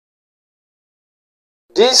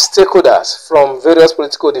These stakeholders from various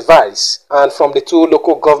political divides and from the two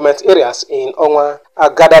local government areas in Owan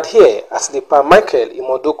are gathered here at the Pa Michael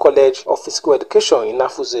Imodu College of Physical Education in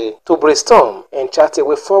Afuze to brainstorm and chart a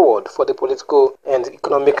way forward for the political and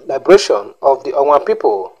economic liberation of the Owan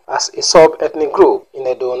people as a sub-ethnic group in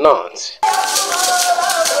Edo North.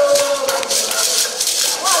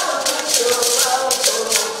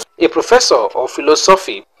 A professor of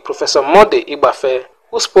philosophy, Professor Mode Igbafe,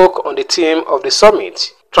 who spoke on the theme of the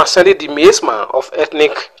summit, transcended the miasma of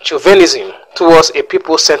ethnic chauvinism towards a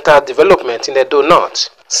people-centered development in Edo North,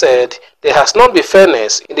 said there has not been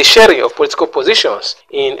fairness in the sharing of political positions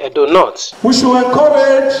in Edo North. We should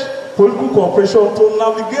encourage political cooperation to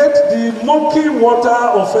navigate the murky water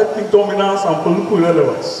of ethnic dominance and political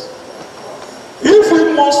irrelevance. If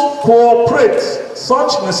we must cooperate,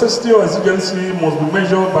 such necessity or exigency must be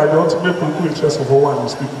measured by the ultimate political interest of Owan and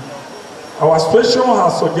his people. Our situation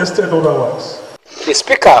has suggested otherwise. The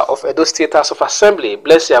Speaker of Edo State House of Assembly,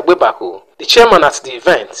 Blessing Agbebaku, the chairman at the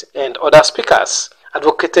event, and other speakers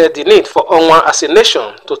advocated the need for Owan as a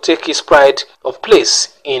nation to take its pride of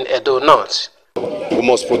place in Edo North. We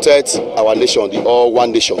must protect our nation, the all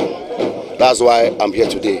one nation. That's why I'm here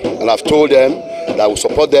today. And I've told them that I will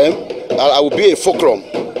support them, and I will be a fulcrum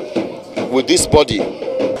with this body.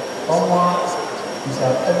 Owan is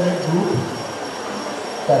an ethnic group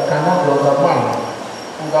that cannot be undermined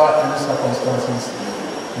under any circumstances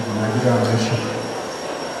in the Nigerian nation,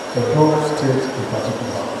 the state in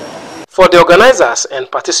particular. For the organizers and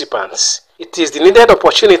participants, it is the needed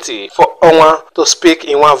opportunity for Owan to speak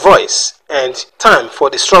in one voice, and time for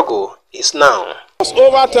the struggle is now.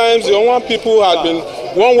 Over time, the Owan people have been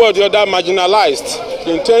one way or the other marginalized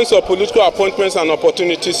in terms of political appointments and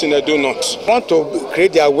opportunities in Edo North. We want to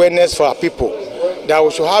create the awareness for our people that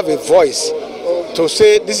we should have a voice to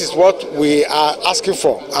say this is what we are asking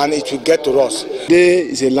for and it will get to us. Today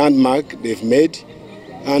is a landmark they've made,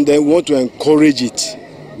 and they want to encourage it.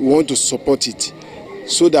 We want to support it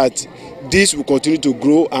so that this will continue to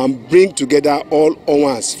grow and bring together all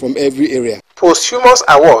Owans from every area. Posthumous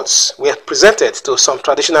awards were presented to some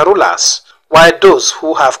traditional rulers, while those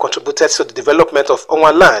who have contributed to the development of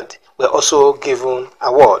Owan land were also given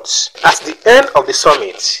awards. At the end of the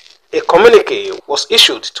summit, a communique was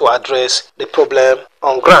issued to address the problem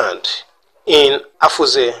on ground. In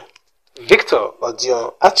Afuze, Victor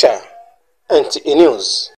Odion Acha, NTA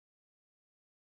News.